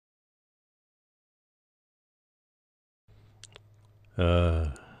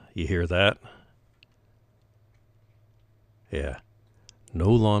You hear that? Yeah. No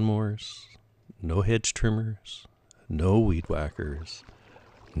lawnmowers, no hedge trimmers, no weed whackers,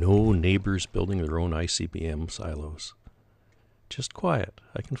 no neighbors building their own ICBM silos. Just quiet.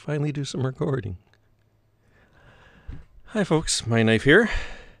 I can finally do some recording. Hi folks, Mayaknife here.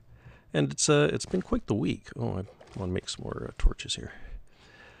 And it's been quite the week. Oh, I want to make some more torches here.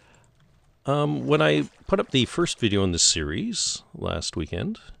 When I put up the first video in this series last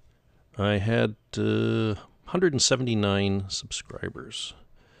weekend, I had 179 subscribers.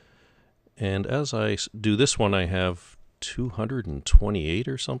 And as I do this one, I have 228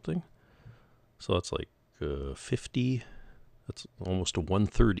 or something. So that's like 50. That's almost a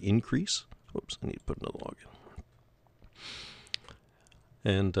 1/3 increase. Oops, I need to put another log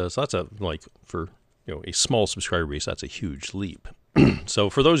in. And so that's for a small subscriber base, that's a huge leap. So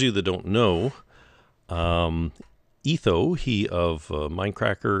for those of you that don't know, Etho, he of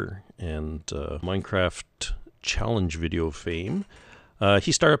Minecracker and Minecraft challenge video fame,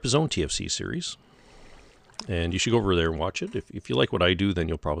 he started up his own TFC series. And you should go over there and watch it. If you like what I do, then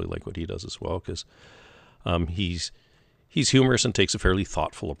you'll probably like what he does as well, because he's humorous and takes a fairly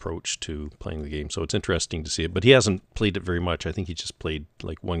thoughtful approach to playing the game. So it's interesting to see it. But he hasn't played it very much. I think he just played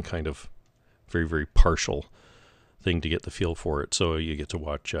like one kind of very, very partial thing to get the feel for it. So you get to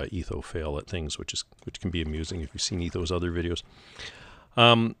watch Etho fail at things, which can be amusing if you've seen Etho's other videos.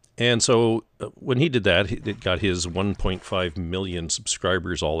 And so when he did that, it got his 1.5 million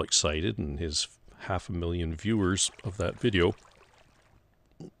subscribers all excited, and his 500,000 viewers of that video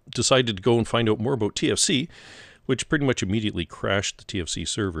decided to go and find out more about TFC, which pretty much immediately crashed the TFC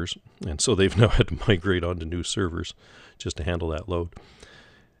servers. And so they've now had to migrate onto new servers just to handle that load.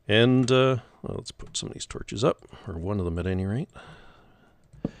 And well, let's put some of these torches up, or one of them at any rate.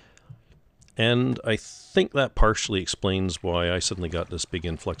 And I think that partially explains why I suddenly got this big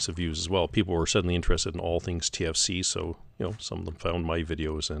influx of views as well. People were suddenly interested in all things TFC, so some of them found my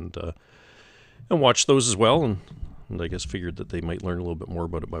videos and watched those as well, and I guess figured that they might learn a little bit more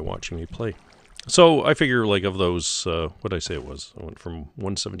about it by watching me play. So I figure, like, of those, what did I say it was? I went from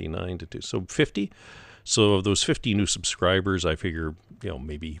 179 to 2, so 50. So of those 50 new subscribers, I figure,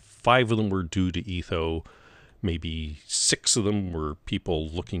 maybe 5 of them were due to Etho, maybe 6 of them were people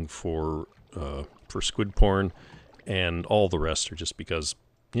looking for squid porn, and all the rest are just because,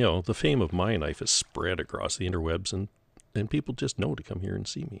 the fame of Mayaknife is spread across the interwebs, and people just know to come here and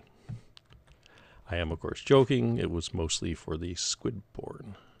see me. I am, of course, joking. It was mostly for the squid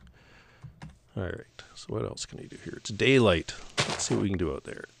porn. All right, so what else can I do here? It's daylight. Let's see what we can do out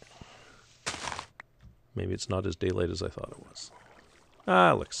there. Maybe it's not as daylight as I thought it was.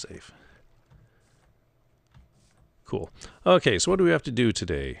 Ah, looks safe. Cool. Okay, so what do we have to do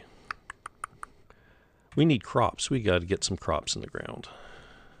today? We need crops. We got to get some crops in the ground.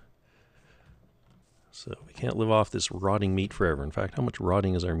 So we can't live off this rotting meat forever. In fact, how much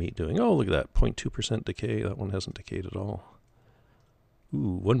rotting is our meat doing? Oh, look at that, 0.2% decay. That one hasn't decayed at all.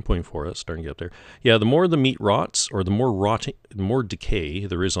 Ooh, 1.4, that's starting to get up there. Yeah, the more the meat rots, or the more decay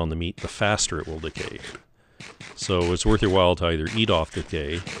there is on the meat, the faster it will decay. So it's worth your while to either eat off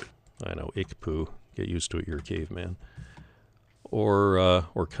decay, I know, ick poo, get used to it, you're a caveman, or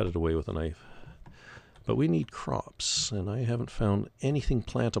cut it away with a knife. But we need crops, and I haven't found anything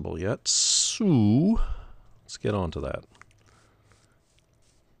plantable yet, so let's get on to that.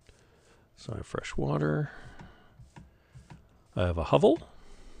 So I have fresh water. I have a hovel.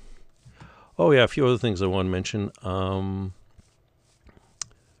 Oh yeah, a few other things I want to mention.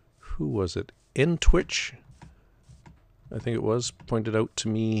 Who was it? Twitch, I think it was, pointed out to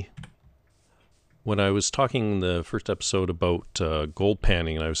me when I was talking in the first episode about gold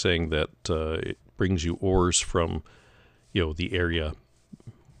panning, and I was saying that it brings you ores from, the area,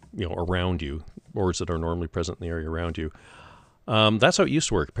 around you, ores that are normally present in the area around you. That's how it used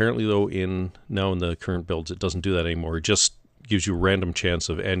to work. Apparently, though, now in the current builds, it doesn't do that anymore. It just gives you a random chance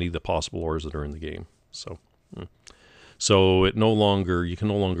of any of the possible ores that are in the game. So it you can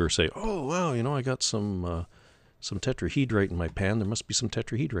no longer say, oh wow, I got some tetrahedrite in my pan. There must be some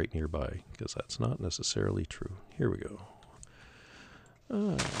tetrahedrite nearby, because that's not necessarily true. Here we go.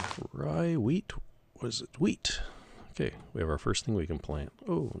 Rye, wheat. What is it? Wheat. Okay, we have our first thing we can plant.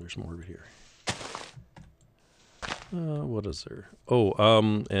 Oh, there's more over here. What is there? Oh,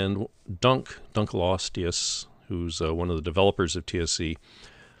 and Dunkalostius, who's one of the developers of TSC,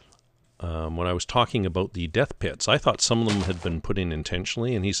 when I was talking about the death pits, I thought some of them had been put in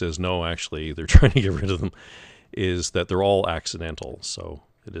intentionally, and he says, no, actually, they're trying to get rid of them, is that they're all accidental. So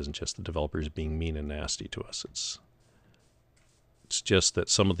it isn't just the developers being mean and nasty to us. It's just that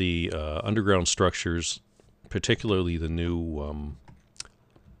some of the underground structures, particularly the new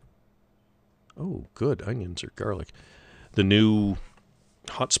Oh, good. Onions or garlic. The new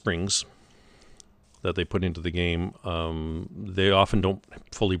hot springs that they put into the game, they often don't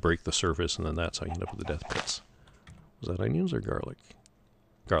fully break the surface, and then that's how you end up with the death pits. Was that onions or garlic?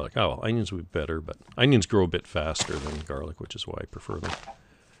 Garlic. Oh, well, onions would be better, but onions grow a bit faster than garlic, which is why I prefer them.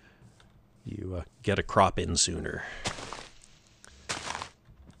 You get a crop in sooner.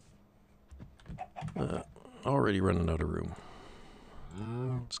 Already running out of room.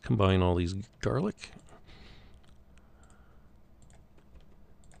 Let's combine all these garlic.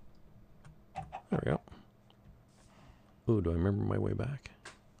 There we go. Oh, do I remember my way back?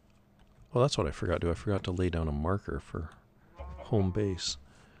 Well, that's what I forgot to do. I forgot to lay down a marker for home base.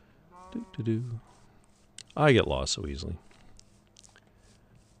 I get lost so easily.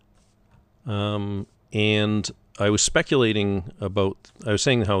 And I was speculating about, I was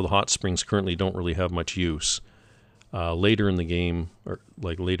saying how the hot springs currently don't really have much use. Later in the game, or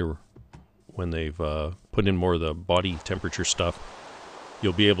like later when they've put in more of the body temperature stuff,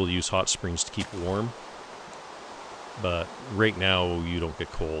 you'll be able to use hot springs to keep warm. But right now you don't get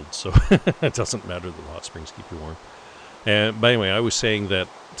cold, so it doesn't matter that the hot springs keep you warm. But anyway, I was saying that,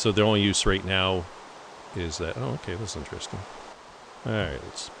 so the only use right now is that, oh, okay, that's interesting. All right,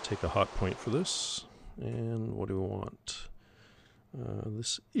 let's take a hot point for this. And what do we want?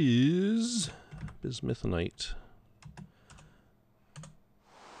 This is bismuthinite.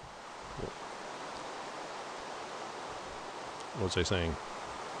 Cool. What was I saying?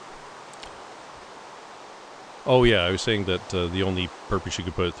 Oh yeah, I was saying that the only purpose you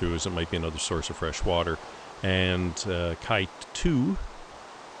could put it through is it might be another source of fresh water. And Kai2,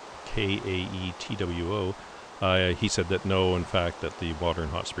 Kaetwo, he said that no, in fact, that the water in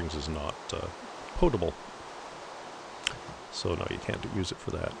hot springs is not potable. So no, you can't use it for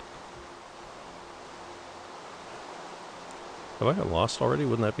that. Have I got lost already?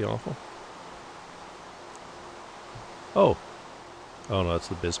 Wouldn't that be awful? Oh. Oh no, that's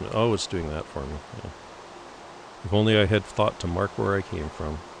the bismuth. Oh, it's doing that for me. Yeah. If only I had thought to mark where I came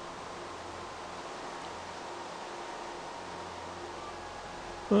from.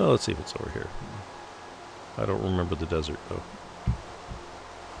 Well, let's see if it's over here. I don't remember the desert, though.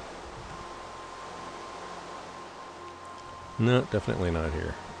 No, definitely not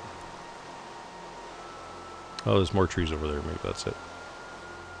here. Oh, there's more trees over there. Maybe that's it.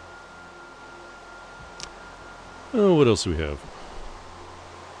 Oh, what else do we have?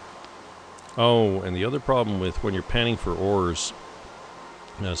 Oh, and the other problem with when you're panning for ores,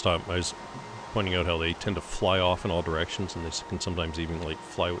 I was pointing out how they tend to fly off in all directions, and they can sometimes even like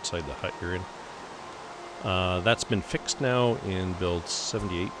fly outside the hut you're in. That's been fixed now in build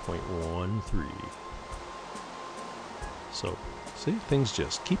 78.13. So, see, things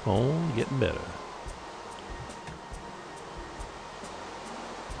just keep on getting better.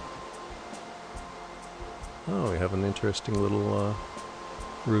 Oh, we have an interesting little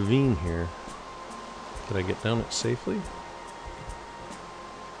ravine here. Can I get down it safely?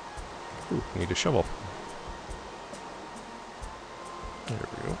 Ooh, I need a shovel. There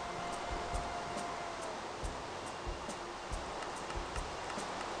we go.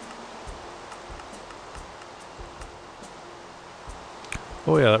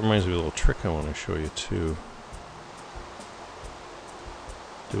 Oh yeah, that reminds me of a little trick I want to show you too.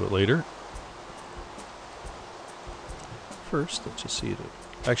 Do it later. First, let's just see it.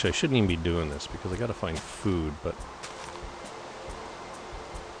 Actually, I shouldn't even be doing this because I gotta find food, but...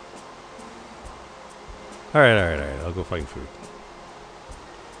 Alright, I'll go find food.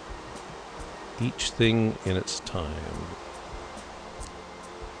 Each thing in its time.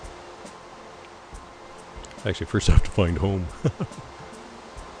 Actually, first I have to find home.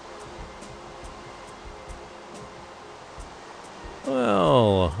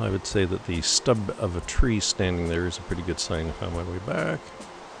 Well, I would say that the stub of a tree standing there is a pretty good sign I found my way back.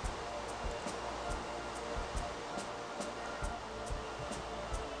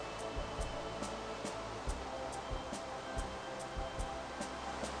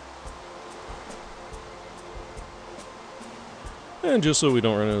 And just so we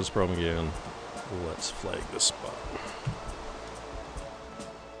don't run into this problem again, let's flag this spot.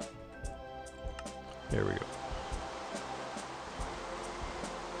 There we go.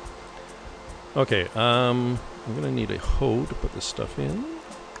 Okay, I'm gonna need a hoe to put this stuff in.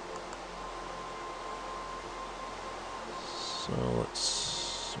 So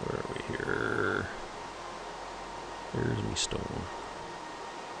let's, where are we here? There's me stone.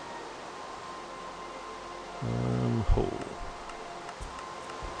 Hoe.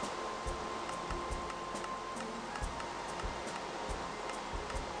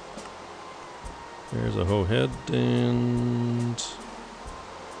 There's a hoe head, and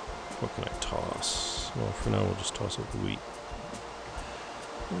What can I toss? Well, for now we'll just toss out the wheat.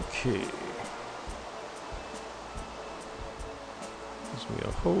 Okay. Gives me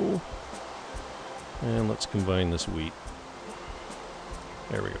a hoe. And let's combine this wheat.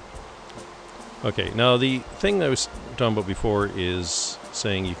 There we go. Okay, now the thing I was talking about before is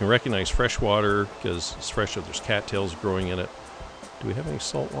saying you can recognize fresh water because it's fresh if there's cattails growing in it. Do we have any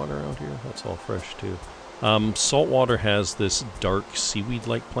salt water around here? That's all fresh too. Salt water has this dark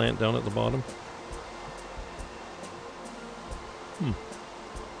seaweed-like plant down at the bottom. I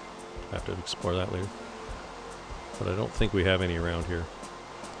have to explore that later. But I don't think we have any around here.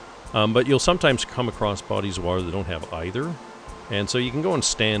 But you'll sometimes come across bodies of water that don't have either. And so you can go and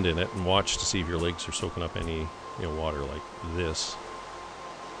stand in it and watch to see if your legs are soaking up any water like this.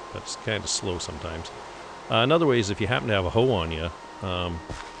 But it's kind of slow sometimes. Another way is if you happen to have a hoe on you,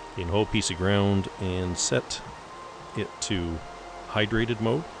 you can hoe a piece of ground and set it to hydrated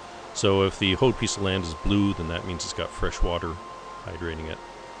mode. So if the hoed piece of land is blue, then that means it's got fresh water hydrating it.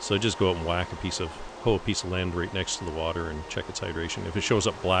 So just go out and whack hoe a piece of land right next to the water and check its hydration. If it shows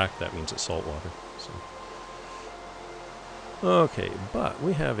up black, that means it's salt water. So. Okay, but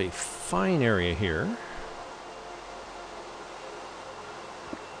we have a fine area here.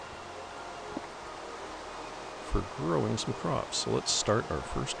 For growing some crops. So let's start our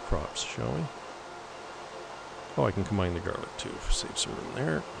first crops, shall we? Oh, I can combine the garlic too, save some room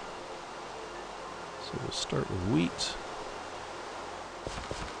there. So we'll start with wheat.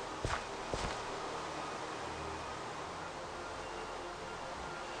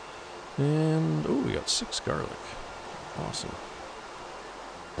 And, oh, we got 6 garlic. Awesome.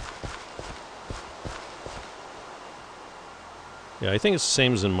 Yeah, I think it's the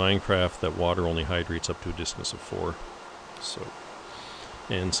same as in Minecraft that water only hydrates up to a distance of 4. So,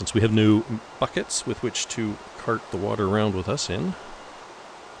 and since we have new buckets with which to cart the water around with us in,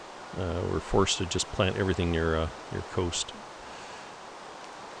 we're forced to just plant everything near coast.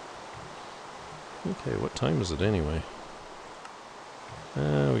 Okay, what time is it anyway?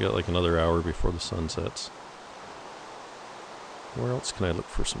 We got like another hour before the sun sets. Where else can I look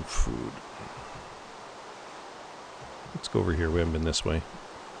for some food? Let's go over here. We haven't been this way.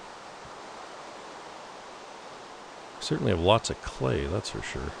 We certainly have lots of clay, that's for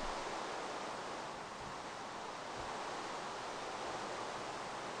sure.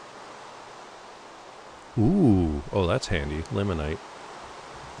 Ooh, oh, that's handy. Limonite.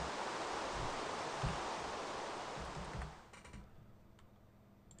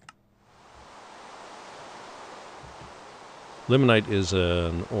 Limonite is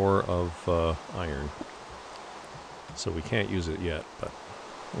an ore of iron, so we can't use it yet, but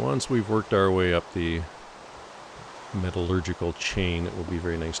once we've worked our way up the metallurgical chain, it will be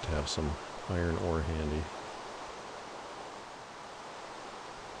very nice to have some iron ore handy.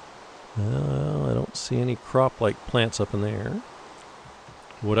 I don't see any crop-like plants up in there.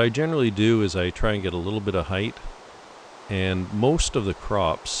 What I generally do is I try and get a little bit of height, and most of the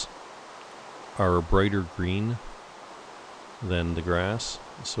crops are a brighter green than the grass,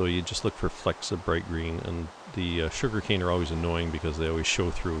 so you just look for flecks of bright green, and the sugarcane are always annoying because they always show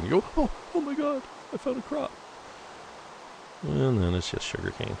through and you go, oh my god, I found a crop. And then it's just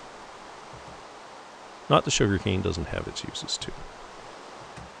sugarcane. Not the sugarcane doesn't have its uses too.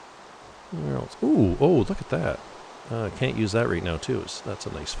 Where else? Ooh, oh, look at that. Can't use that right now too. That's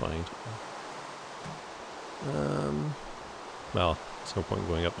a nice find. Well, there's no point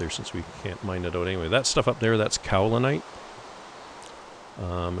going up there since we can't mine it out anyway. That stuff up there, that's kaolinite.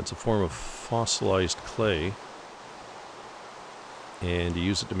 It's a form of fossilized clay, and you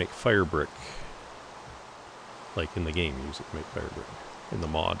use it to make fire brick. Like in the game, you use it to make fire brick. In the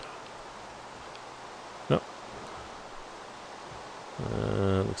mod. No.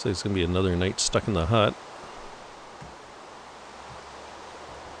 Looks like it's going to be another night stuck in the hut.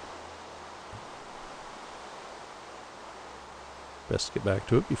 Best to get back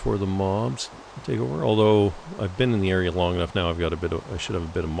to it before the mobs take over. Although I've been in the area long enough now, I should have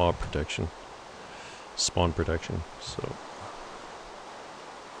a bit of mob protection, spawn protection. So,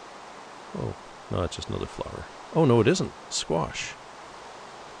 oh no, that's just another flower. Oh no, it isn't. Squash.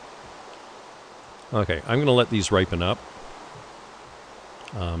 Okay, I'm going to let these ripen up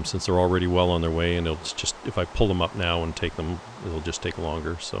since they're already well on their way, and it'll just if I pull them up now and take them, it'll just take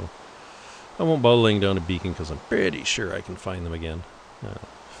longer. So. I won't bother laying down a beacon because I'm pretty sure I can find them again.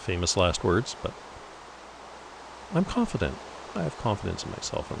 Famous last words, but I'm confident. I have confidence in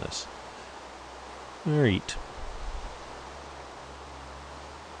myself on this. Alright.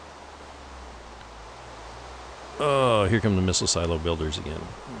 Oh, here come the missile silo builders again.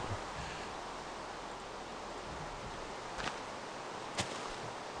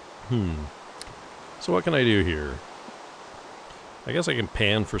 So what can I do here? I guess I can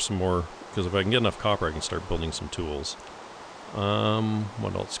pan for some more, because if I can get enough copper, I can start building some tools.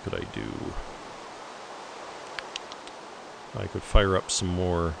 What else could I do? I could fire up some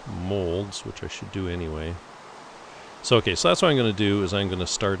more molds, which I should do anyway. So, okay, so that's what I'm going to do, is I'm going to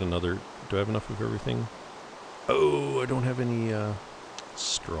start another... Do I have enough of everything? Oh, I don't have any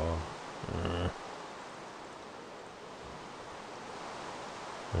straw.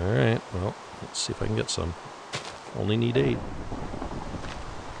 Alright, well, let's see if I can get some. Only need 8.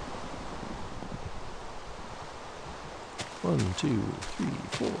 One, 2, 3,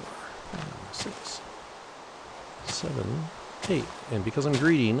 4, 5, 6, 7, 8. And because I'm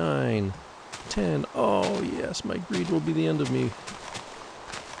greedy, 9, 10. Oh, yes, my greed will be the end of me.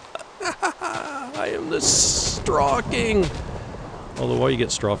 I am the straw king. Although why you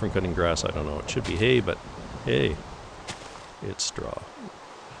get straw from cutting grass, I don't know. It should be hay, but hey, it's straw.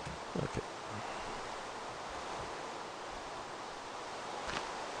 Okay.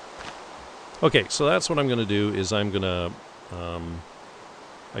 Okay, so that's what I'm going to do, is I'm going to,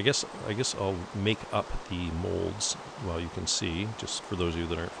 I guess I'll make up the molds, well, you can see, just for those of you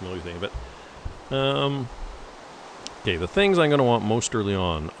that aren't familiar with anything, but, okay, the things I'm going to want most early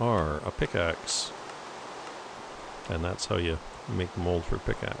on are a pickaxe, and that's how you make the mold for a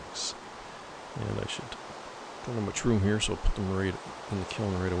pickaxe. And I don't have much room here, so I'll put them right in the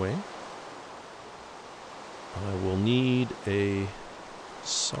kiln right away. I will need a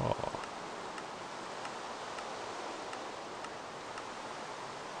saw.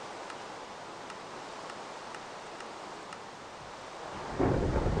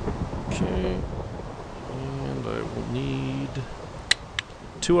 Okay, and I will need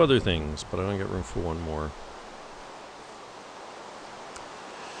 2 other things, but I don't get room for 1 more.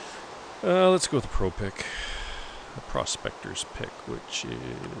 Let's go with the Pro Pick, a Prospector's Pick, which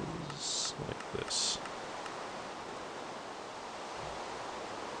is like this.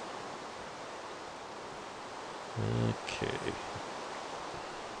 Okay.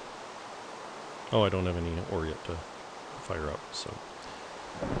 Oh, I don't have any ore yet to fire up, so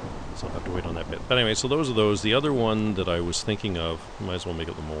I'll have to wait on that bit. But anyway, so those are those. The other one that I was thinking of, might as well make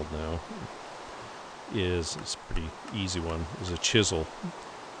up the mold now, it's a pretty easy one, is a chisel.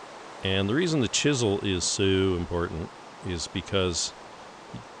 And the reason the chisel is so important is because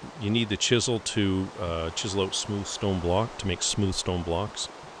you need the chisel to chisel out smooth stone block to make smooth stone blocks.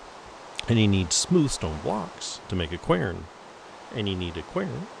 And you need smooth stone blocks to make a quern. And you need a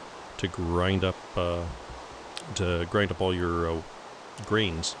quern to grind up all your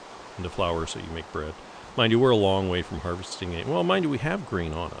grains into flour so you make bread. Mind you, we're a long way from harvesting it. Well, mind you, we have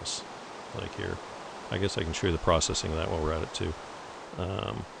grain on us, like here. I guess I can show you the processing of that while we're at it too.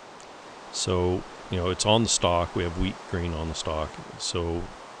 So, you know, it's on the stalk. We have wheat grain on the stalk. So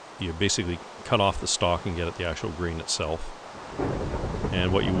you basically cut off the stalk and get at the actual grain itself.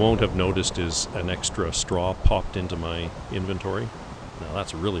 And what you won't have noticed is an extra straw popped into my inventory. Now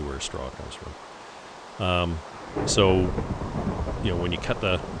that's really where straw comes from. So, you know, when you cut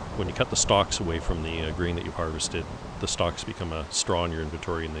the stalks away from the grain that you've harvested, the stalks become a straw in your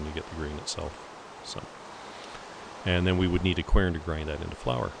inventory, and then you get the grain itself. So, and then we would need a quern to grind that into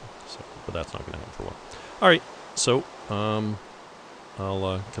flour. So, but that's not going to happen for a while. All right, so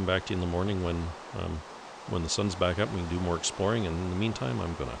I'll come back to you in the morning when the sun's back up and we can do more exploring. And in the meantime,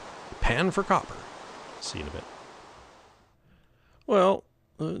 I'm going to pan for copper. See you in a bit. Well,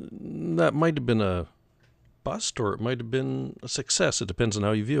 that might have been a bust, or it might have been a success. It depends on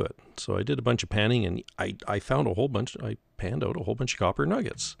how you view it. So I did a bunch of panning, and I found I panned out a whole bunch of copper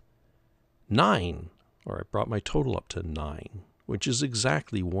nuggets. 9, or I brought my total up to 9, which is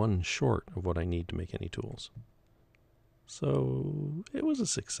exactly 1 short of what I need to make any tools. So it was a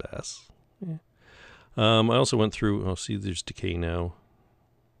success. Yeah. I also went through, see there's decay now,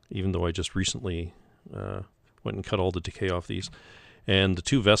 even though I just recently went and cut all the decay off these. And the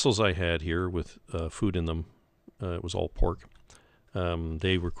 2 vessels I had here with food in them, it was all pork,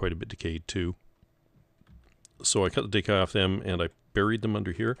 they were quite a bit decayed too. So I cut the decay off them and I buried them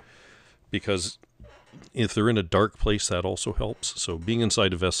under here, because if they're in a dark place, that also helps. So being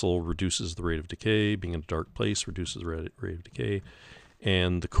inside a vessel reduces the rate of decay. Being in a dark place reduces the rate of decay.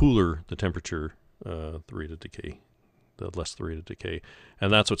 And the cooler the temperature, the rate of decay, the less the rate of decay.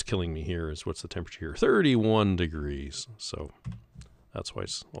 And that's what's killing me here, is what's the temperature here? 31 degrees. So that's why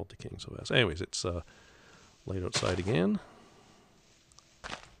it's all decaying so fast. Anyways, it's light outside again.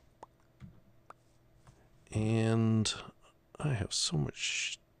 And I have so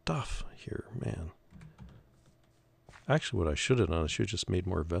much stuff here, man. Actually, what I should have done, I should have just made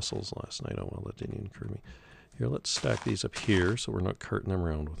more vessels last night. Oh, well, that didn't even occur to me. Here, let's stack these up here so we're not carting them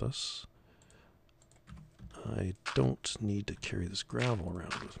around with us. I don't need to carry this gravel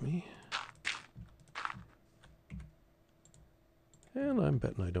around with me. And I'm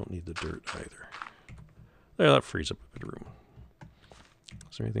betting I don't need the dirt either. There, that frees up a bit of room.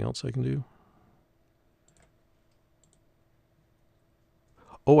 Is there anything else I can do?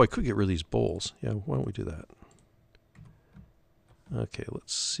 Oh, I could get rid of these bowls. Yeah, why don't we do that? Okay,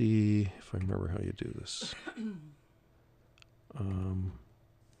 let's see if I remember how you do this. I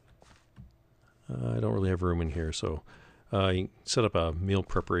don't really have room in here, so you set up a meal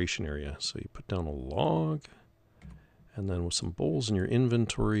preparation area. So you put down a log, and then with some bowls in your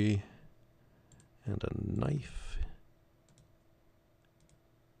inventory, and a knife.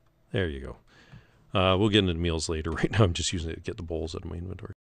 There you go. We'll get into the meals later. Right now I'm just using it to get the bowls out of my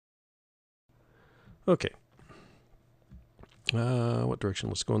inventory. Okay. What direction?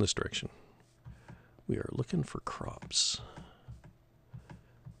 Let's go in this direction. We are looking for crops.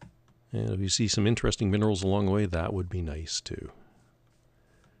 And if you see some interesting minerals along the way, that would be nice too.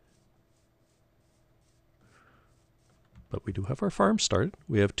 But we do have our farm started.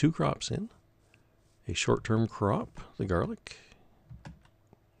 We have 2 crops in. A short-term crop, the garlic.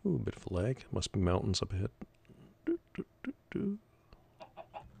 Ooh, a bit of a lag. Must be mountains up ahead.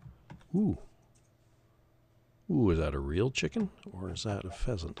 Ooh. Ooh, is that a real chicken? Or is that a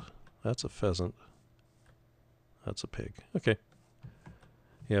pheasant? That's a pheasant. That's a pig. Okay.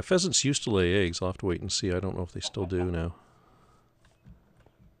 Yeah, pheasants used to lay eggs. I'll have to wait and see. I don't know if they still do now.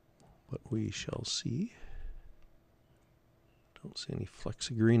 But we shall see. Don't see any flecks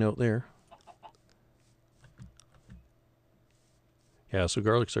of green out there. Yeah, so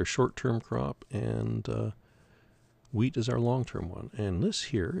garlic's our short-term crop, and wheat is our long-term one. And this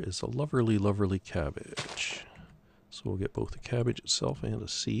here is a lovely, lovely cabbage. So we'll get both the cabbage itself and a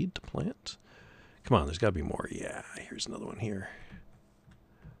seed to plant. Come on, there's got to be more. Yeah, here's another one here.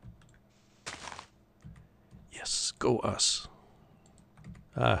 Yes, go us.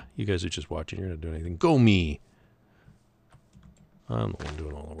 Ah, you guys are just watching. You're not doing anything. Go me. I'm the one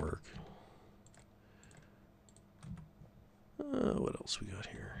doing all the work. What else we got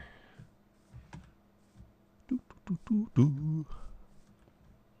here?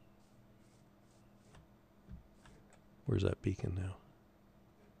 Where's that beacon now?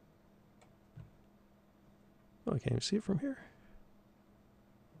 Oh, I can't even see it from here.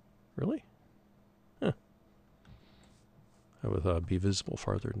 Really? Huh. I would thought it'd be visible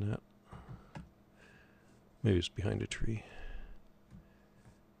farther than that. Maybe it's behind a tree.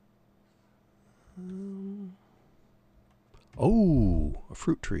 Oh, a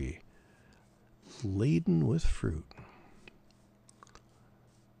fruit tree. Laden with fruit.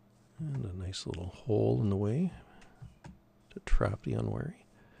 And a nice little hole in the way to trap the unwary.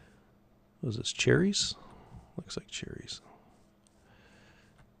 What is this, cherries? Looks like cherries.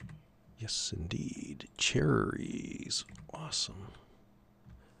 Yes, indeed. Cherries. Awesome.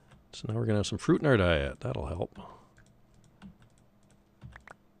 So now we're going to have some fruit in our diet. That'll help.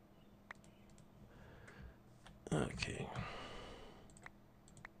 Okay.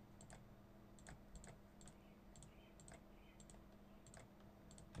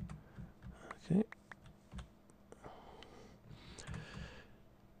 Okay.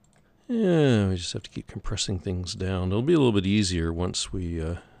 Yeah, we just have to keep compressing things down. It'll be a little bit easier once we...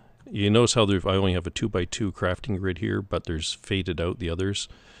 you notice how I only have a 2x2 crafting grid here, but there's faded out the others.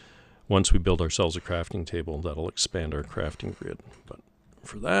 Once we build ourselves a crafting table, that'll expand our crafting grid. But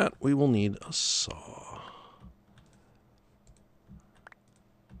for that, we will need a saw.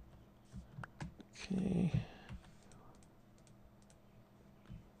 Okay.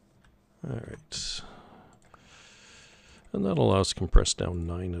 All right. And that'll allow us to compress down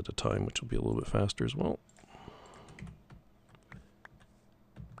 9 at a time, which will be a little bit faster as well.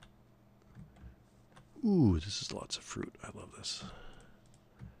 Ooh, this is lots of fruit. I love this.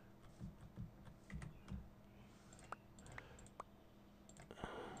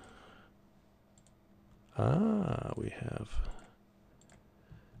 Ah, we're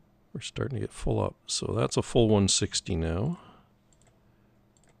starting to get full up. So that's a full 160 now.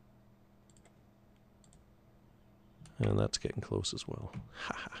 And that's getting close as well.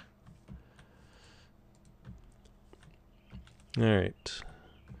 All right.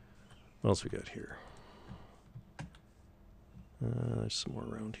 What else we got here? There's some more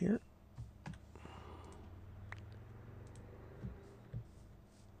around here.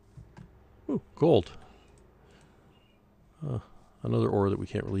 Ooh, gold. Another ore that we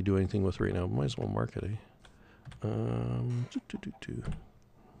can't really do anything with right now. Might as well mark it, eh?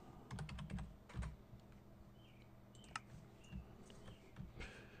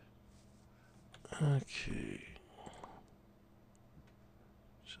 Okay.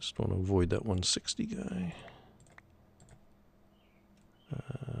 Just want to avoid that 160 guy.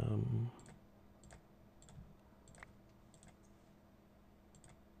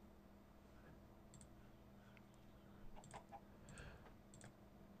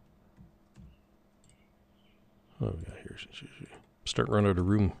 Oh, yeah, here's starting to run out of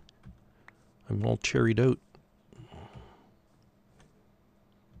room. I'm all cherried out.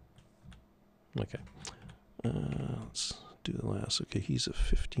 Okay. Let's do the last. Okay, he's a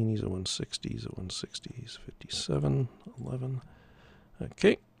 15, he's a 160, he's a 160, he's 57, 11.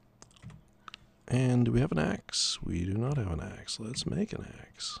 Okay. And do we have an axe? We do not have an axe. Let's make an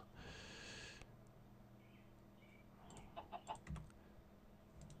axe.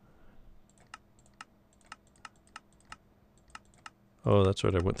 Oh, that's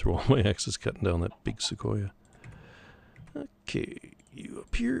right. I went through all my axes cutting down that big sequoia. Okay, you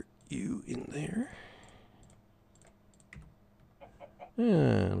up here, you in there.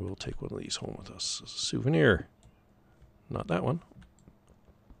 And we'll take one of these home with us as a souvenir. Not that one.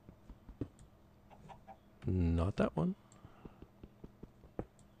 Not that one.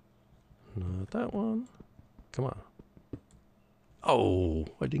 Not that one. Come on. Oh,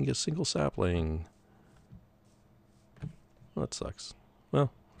 I didn't get a single sapling. Well, that sucks.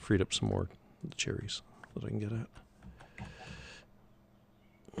 Well, freed up some more cherries that I can get at.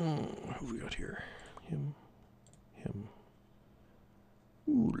 Who have we got here? Him.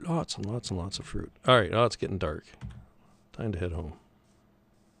 Ooh, lots and lots and lots of fruit. All right, oh, it's getting dark. Time to head home.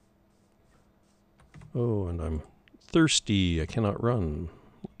 Oh, and I'm thirsty. I cannot run.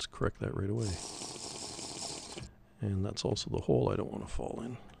 Let's correct that right away. And that's also the hole I don't want to fall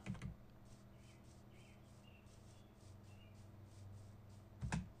in.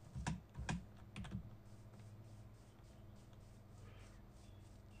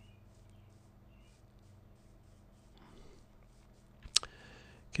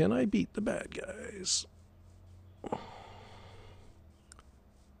 Can I beat the bad guys?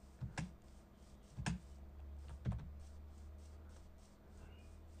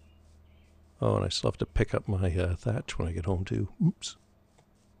 Oh, and I still have to pick up my thatch when I get home, too. Oops.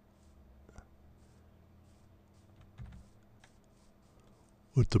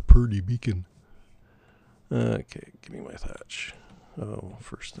 What's a purdy beacon? Okay, give me my thatch. Oh,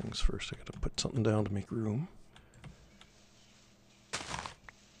 first things first, I gotta put something down to make room.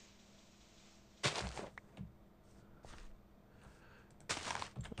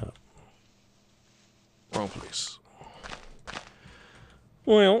 Wrong place.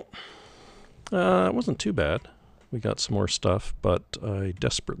 Well, it wasn't too bad. We got some more stuff, but I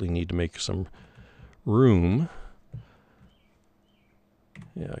desperately need to make some room.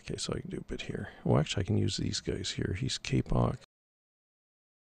 Yeah, okay, so I can do a bit here. Oh, actually, I can use these guys here. He's Kapok.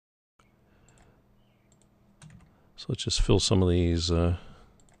 So let's just fill some of these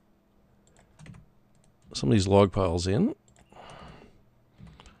log piles in.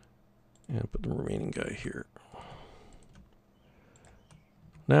 And put the remaining guy here.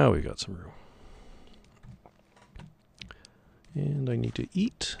 Now we got some room. And I need to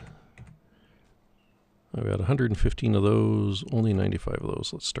eat. I've got 115 of those, only 95 of those.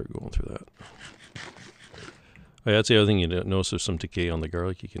 Let's start going through that. Oh, that's the other thing you notice, there's some decay on the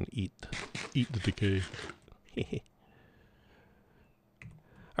garlic. You can eat the decay.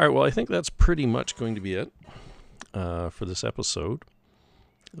 All right, well, I think that's pretty much going to be it for this episode.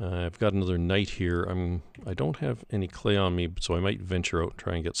 I've got another night here. I don't have any clay on me, so I might venture out and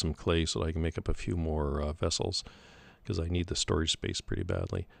try and get some clay so that I can make up a few more vessels, because I need the storage space pretty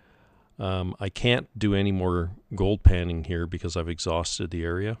badly. I can't do any more gold panning here because I've exhausted the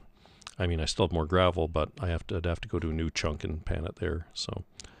area. I mean, I still have more gravel, but I'd have to go to a new chunk and pan it there, so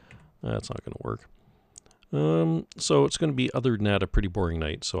that's not going to work. So it's going to be, other than that, a pretty boring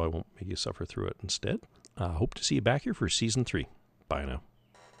night, so I won't make you suffer through it. Instead, I hope to see you back here for Season 3. Bye now.